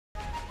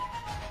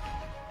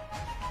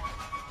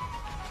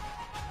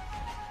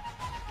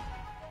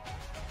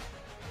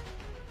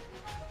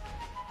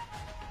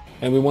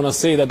And we want to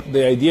say that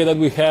the idea that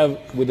we have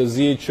with the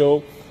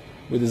ZHO,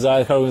 with the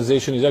Zayed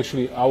organization, is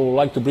actually, I would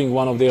like to bring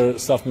one of their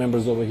staff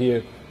members over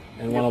here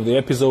and one of the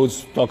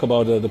episodes, talk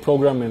about the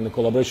program and the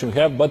collaboration we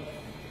have. But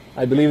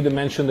I believe they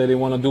mentioned that they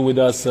want to do with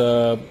us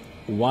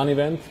one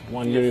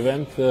year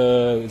event.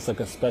 It's like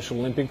a Special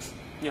Olympics.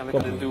 Yeah, they're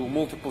going to do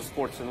multiple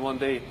sports in one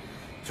day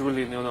to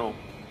really,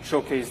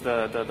 showcase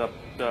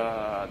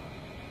the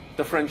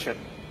friendship.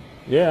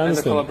 Yeah, I understand. And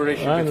the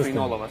collaboration between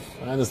all of us.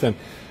 I understand.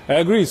 I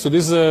agree. So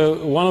this is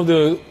one of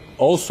the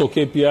also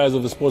KPIs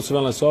of the Sports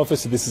Wellness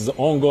Office. This is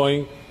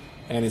ongoing,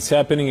 and it's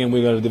happening, and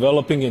we are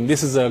developing. And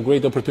this is a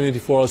great opportunity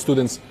for our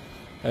students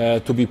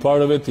to be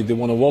part of it. If they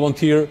want to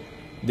volunteer,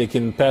 they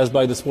can pass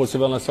by the Sports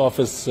Wellness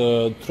Office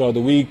throughout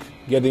the week,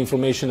 get the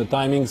information, the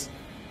timings,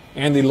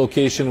 and the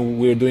location.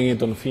 We're doing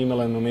it on the female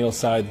and the male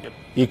side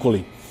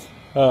equally.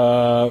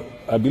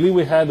 I believe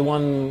we had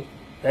one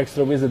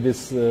extra visit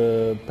this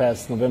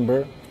past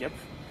November. Yep.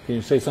 Can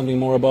you say something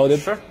more about it?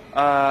 Sure.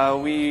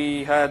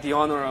 We had the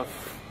honor of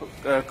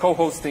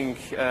co-hosting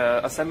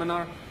a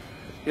seminar.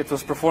 It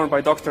was performed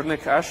by Dr.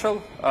 Nick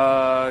Ashill.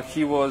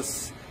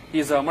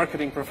 He's a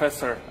marketing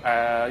professor,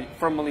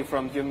 formerly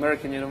from the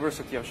American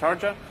University of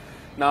Sharjah.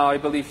 Now I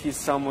believe he's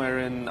somewhere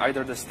in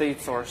either the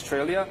States or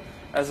Australia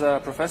as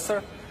a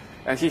professor.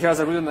 And he has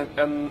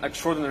an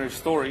extraordinary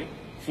story.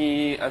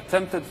 He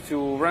attempted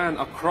to run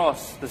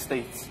across the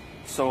States,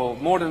 so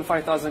more than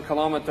 5,000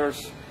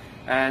 kilometers,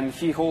 and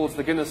he holds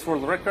the Guinness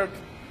World Record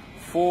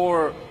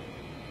for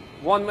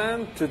one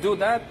man to do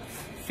that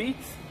feat,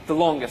 the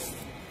longest.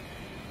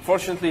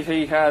 Fortunately,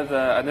 he had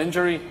an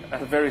injury,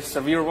 a very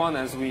severe one,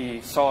 as we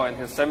saw in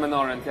his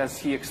seminar, and as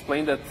he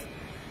explained it,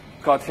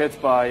 got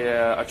hit by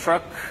a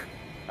truck,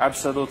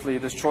 absolutely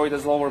destroyed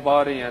his lower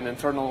body and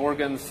internal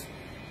organs.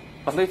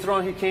 But later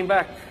on, he came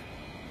back,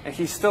 and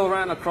he still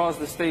ran across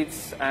the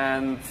States,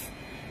 and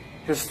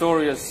his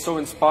story is so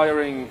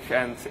inspiring,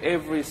 and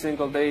every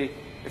single day,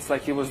 it's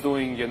like he was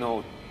doing,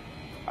 an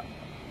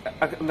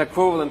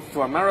equivalent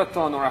to a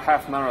marathon or a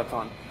half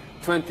marathon,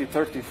 20,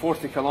 30,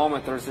 40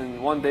 kilometers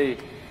in one day.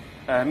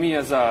 Me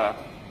as a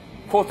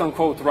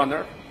quote-unquote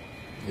runner,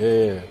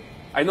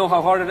 I know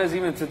how hard it is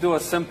even to do a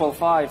simple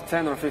 5,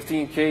 10, or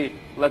 15K,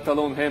 let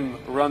alone him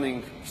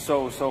running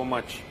so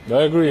much.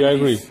 I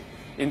agree.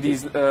 In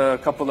these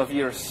couple of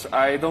years.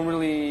 I don't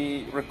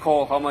really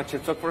recall how much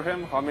it took for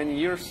him, how many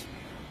years,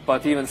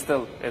 but even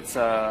still, it's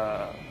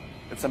a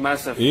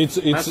massive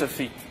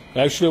feat.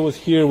 Actually, I was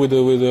here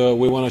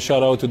we want to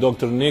shout out to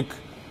Dr. Nick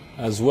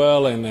as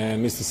well, and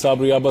Mr.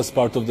 Sabri Abbas,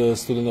 part of the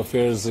Student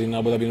Affairs in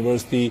Abu Dhabi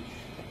University,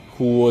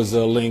 who was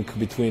a link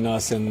between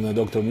us and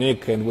Dr.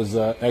 Nick, and was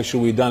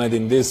actually we done it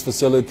in this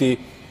facility.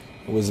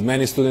 There was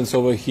many students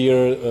over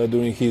here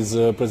during his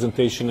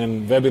presentation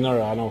and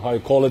webinar, I don't know how you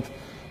call it,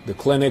 the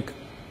clinic,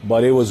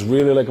 but it was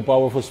really like a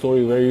powerful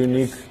story, very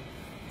unique,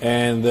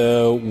 and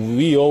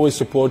we always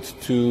support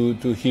to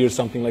hear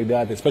something like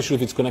that, especially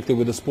if it's connected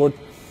with the sport,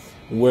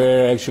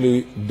 where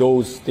actually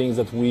those things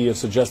that we are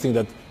suggesting,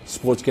 that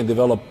sports can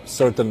develop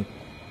certain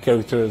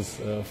characters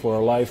for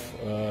our life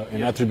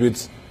and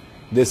attributes.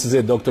 This is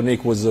it. Dr.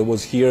 Nick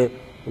was here. It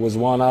was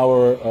 1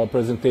 hour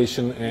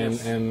presentation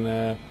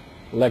and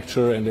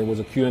lecture, and there was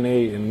a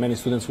Q&A, and many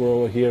students were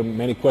over here.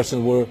 Many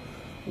questions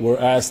were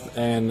asked,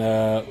 and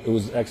it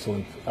was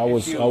excellent. I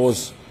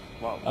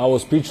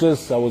was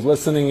speechless. I was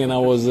listening and I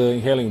was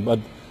inhaling. But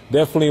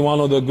definitely one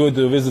of the good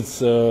visits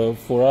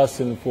for us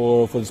and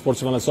for the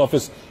Sports Wellness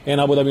Office and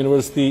Abu Dhabi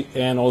University,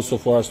 and also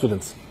for our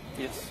students.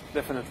 Yes,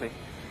 definitely.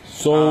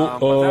 So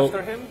but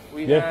after him,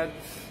 we had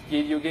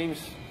ADU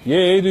Games. Yeah,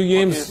 ADU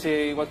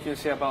Games. What can you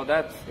say about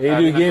that?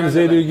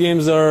 ADU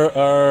Games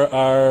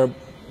are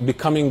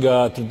becoming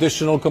a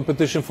traditional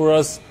competition for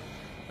us.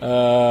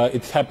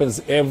 It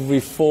happens every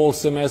fall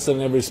semester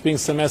and every spring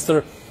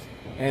semester,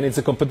 and it's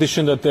a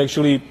competition that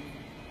actually,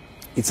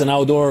 it's an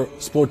outdoor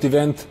sport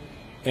event,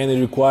 and it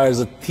requires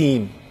a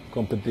team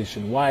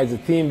competition. Why is a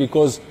team?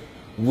 Because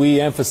we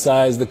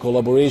emphasize the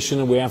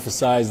collaboration, we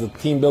emphasize the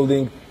team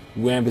building,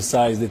 we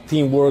emphasize the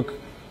teamwork,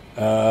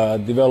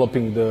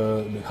 developing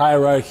the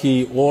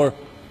hierarchy or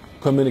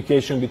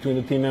communication between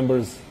the team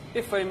members.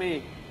 If I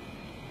may,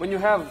 when you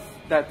have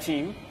that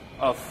team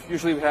of,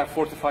 usually we have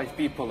 4 to 5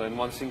 people in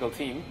one single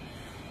team,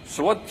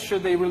 so what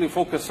should they really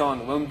focus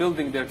on when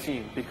building their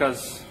team?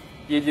 Because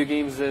ADU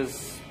Games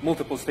is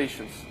multiple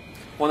stations.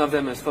 One of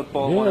them is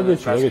football, one of them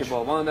is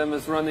basketball, one of them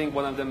is running,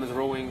 one of them is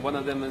rowing, one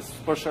of them is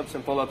push-ups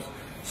and pull-ups.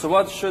 So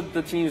what should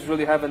the teams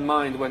really have in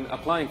mind when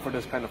applying for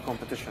this kind of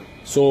competition?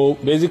 So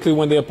basically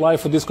when they apply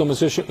for this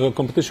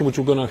competition, which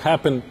is going to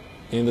happen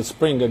in the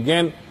spring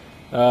again,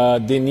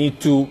 they need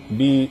to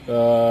be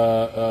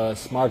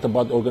smart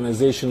about the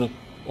organization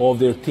of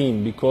their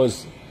team,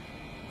 because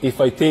if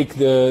I take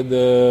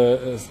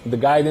the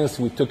guidance,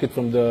 we took it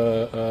from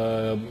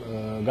the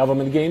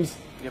government games,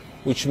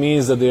 which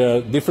means that there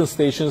are different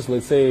stations.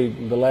 Let's say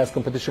the last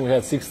competition we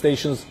had 6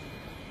 stations.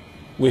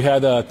 We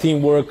had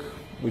teamwork,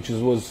 which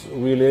was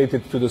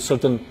related to the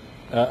certain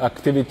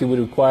activity which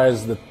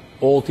requires that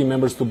all team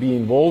members to be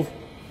involved,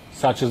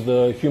 such as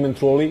the human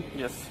trolley.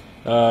 Yes.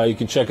 You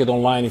can check it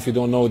online if you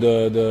don't know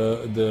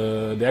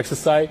the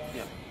exercise.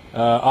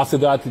 Yeah. After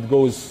that, it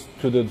goes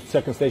to the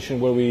second station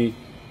where we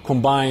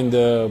combine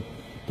the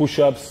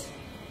push-ups,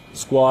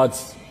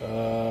 squats,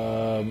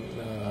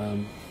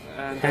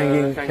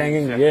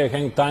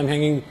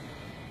 hanging,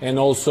 and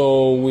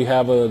also we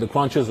have the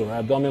crunches or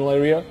abdominal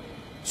area.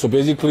 So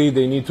basically,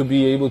 they need to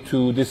be able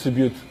to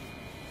distribute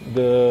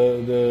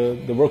the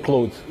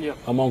workload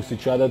amongst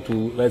each other to,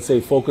 let's say,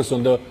 focus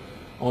on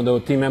the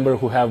team member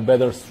who have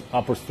better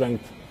upper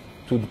strength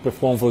to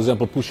perform, for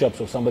example,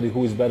 push-ups, or somebody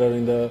who is better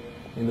in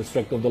the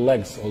strength of the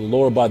legs or the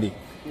lower body.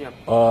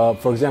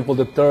 For example,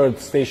 the third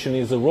station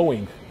is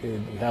rowing. We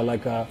have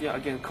like a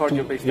again,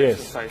 cardio-based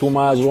exercise. 2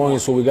 miles rowing,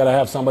 so we gotta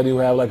have somebody who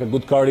have like a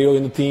good cardio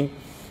in the team.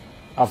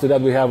 After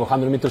that, we have a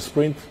 100-meter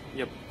sprint.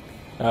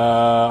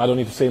 I don't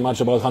need to say much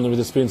about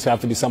 100-meter sprints. You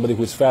have to be somebody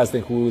who is fast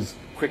and who is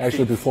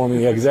actually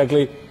performing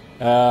exactly.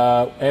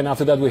 And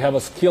after that, we have a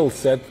skill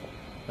set,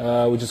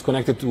 which is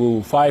connected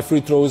to 5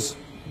 free throws,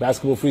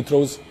 basketball free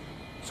throws.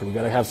 So we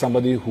gotta have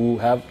somebody who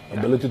have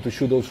ability to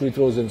shoot those free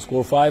throws and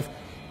score 5.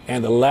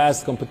 And the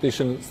last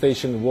competition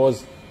station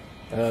was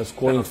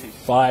scoring penalties.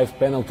 5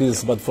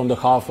 penalties, but from the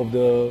half of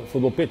the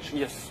football pitch.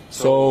 Yes.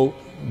 So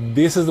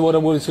this is what I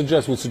would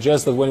suggest. We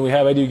suggest that when we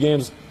have edu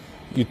games,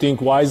 you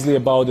think wisely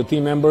about the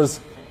team members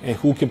and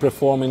who can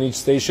perform in each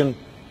station.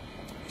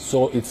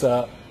 So it's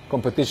a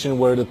competition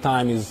where the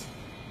time is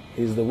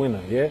the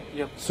winner.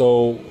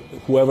 So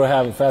whoever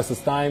have the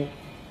fastest time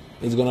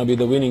is going to be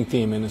the winning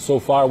team. And so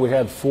far we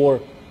had 4,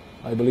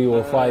 I believe,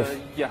 or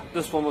 5.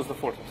 This one was the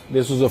 4th.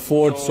 This was the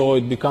 4th, so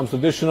it becomes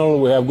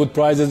traditional. We have good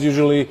prizes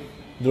usually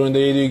during the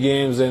AD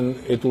games, and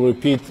it will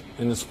repeat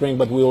in the spring,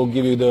 but we will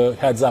give you the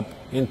heads up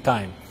in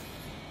time.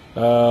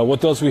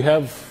 What else we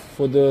have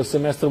for the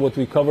semester, what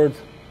we covered?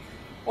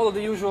 All of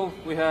the usual.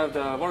 We have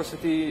the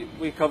varsity.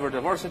 We covered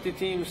the varsity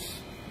teams,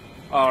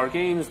 our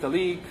games, the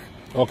league.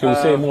 Okay, we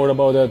say more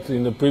about that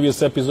in the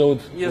previous episode.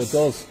 Yes.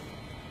 What else?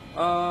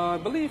 I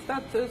believe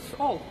that is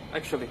all,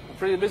 actually. A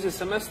pretty busy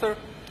semester,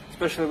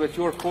 especially with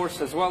your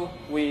course as well.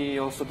 We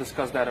also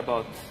discussed that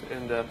about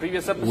in the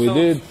previous episode. We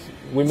did.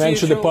 We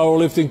mentioned the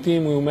powerlifting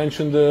team. We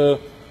mentioned the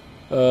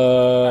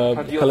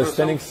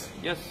calisthenics.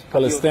 Yes.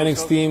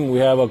 Calisthenics team. We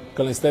have a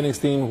calisthenics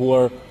team who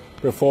are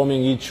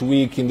performing each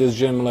week in this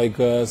gym, like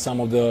some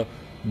of the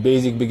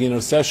basic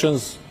beginner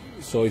sessions.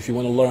 So if you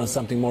want to learn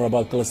something more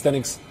about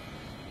calisthenics,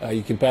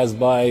 you can pass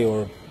by,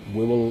 or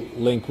we will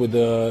link with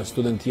the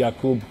student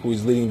Jakub, who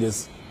is leading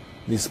this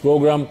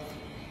program.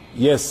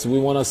 Yes, we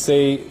want to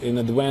say in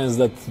advance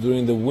that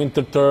during the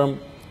winter term,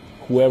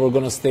 whoever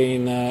going to stay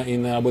in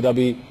Abu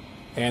Dhabi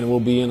and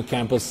will be in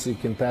campus, you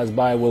can pass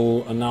by.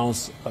 We'll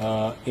announce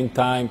in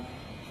time.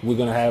 We're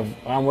going to have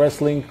arm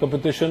wrestling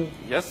competition.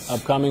 Yes.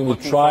 Upcoming. We'll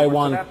try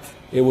one.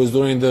 It was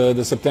during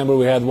the September.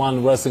 We had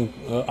one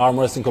arm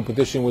wrestling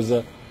competition. It was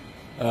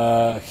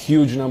a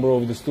huge number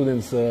of the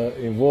students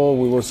involved.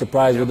 We were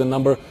surprised with the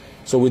number.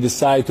 So we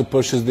decided to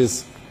purchase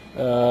this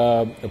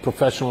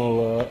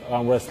professional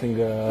arm wrestling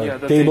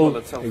table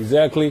itself.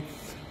 Exactly,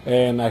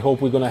 and I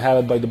hope we're going to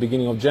have it by the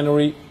beginning of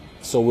January.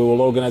 So we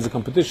will organize a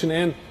competition,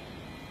 and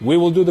we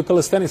will do the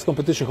calisthenics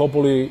competition.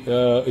 Hopefully,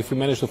 if we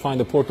manage to find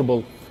a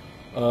portable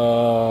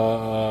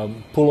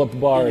pull-up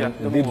bar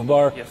and dips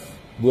bar,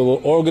 we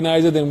will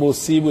organize it, and we'll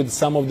see with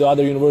some of the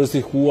other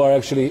universities who are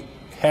actually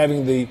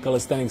having the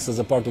calisthenics as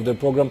a part of their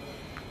program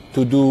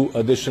to do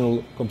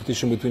additional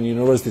competition between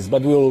universities.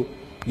 But we'll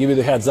give you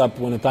the heads up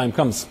when the time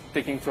comes.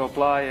 Thinking to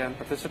apply and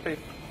participate?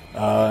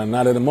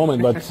 Not at the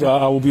moment, but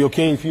I will be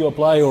okay if you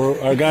apply,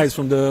 or our guys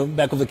from the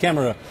back of the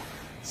camera.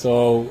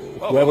 So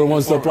whoever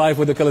wants to apply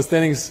for the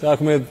calisthenics,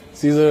 Ahmed,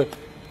 Caesar,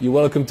 you're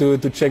welcome to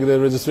check the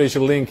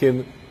registration link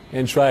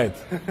and try it.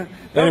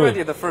 Anyway.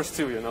 Already the first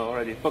 2,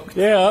 already booked.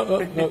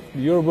 Yeah,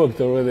 you're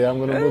booked already. I'm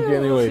going to book you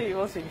anyway.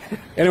 We'll see.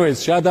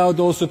 Anyways, shout out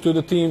also to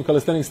the team,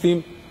 calisthenics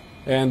team,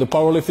 and the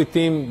powerlifting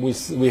team.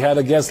 We had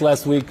a guest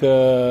last week,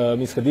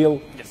 Miss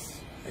Hadil. Yes.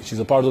 She's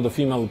a part of the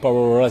female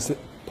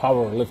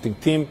powerlifting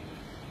team.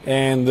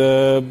 And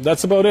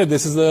that's about it.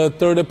 This is the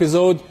 3rd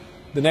episode.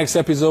 The next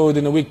episode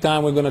in a week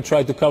time, we're going to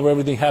try to cover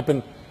everything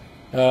happened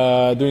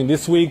during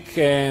this week,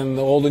 and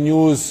all the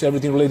news,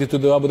 everything related to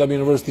the Abu Dhabi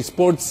University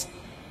sports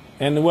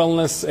and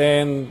wellness.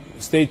 And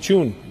stay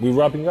tuned. We're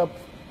wrapping up.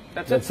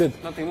 That's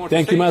it. Nothing more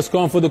Thank you,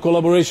 Mascom, for the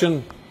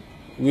collaboration.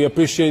 We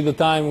appreciate the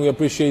time. We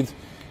appreciate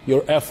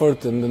your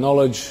effort and the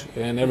knowledge,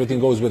 and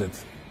everything goes with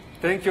it.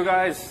 Thank you,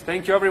 guys.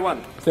 Thank you,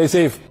 everyone. Stay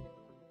safe.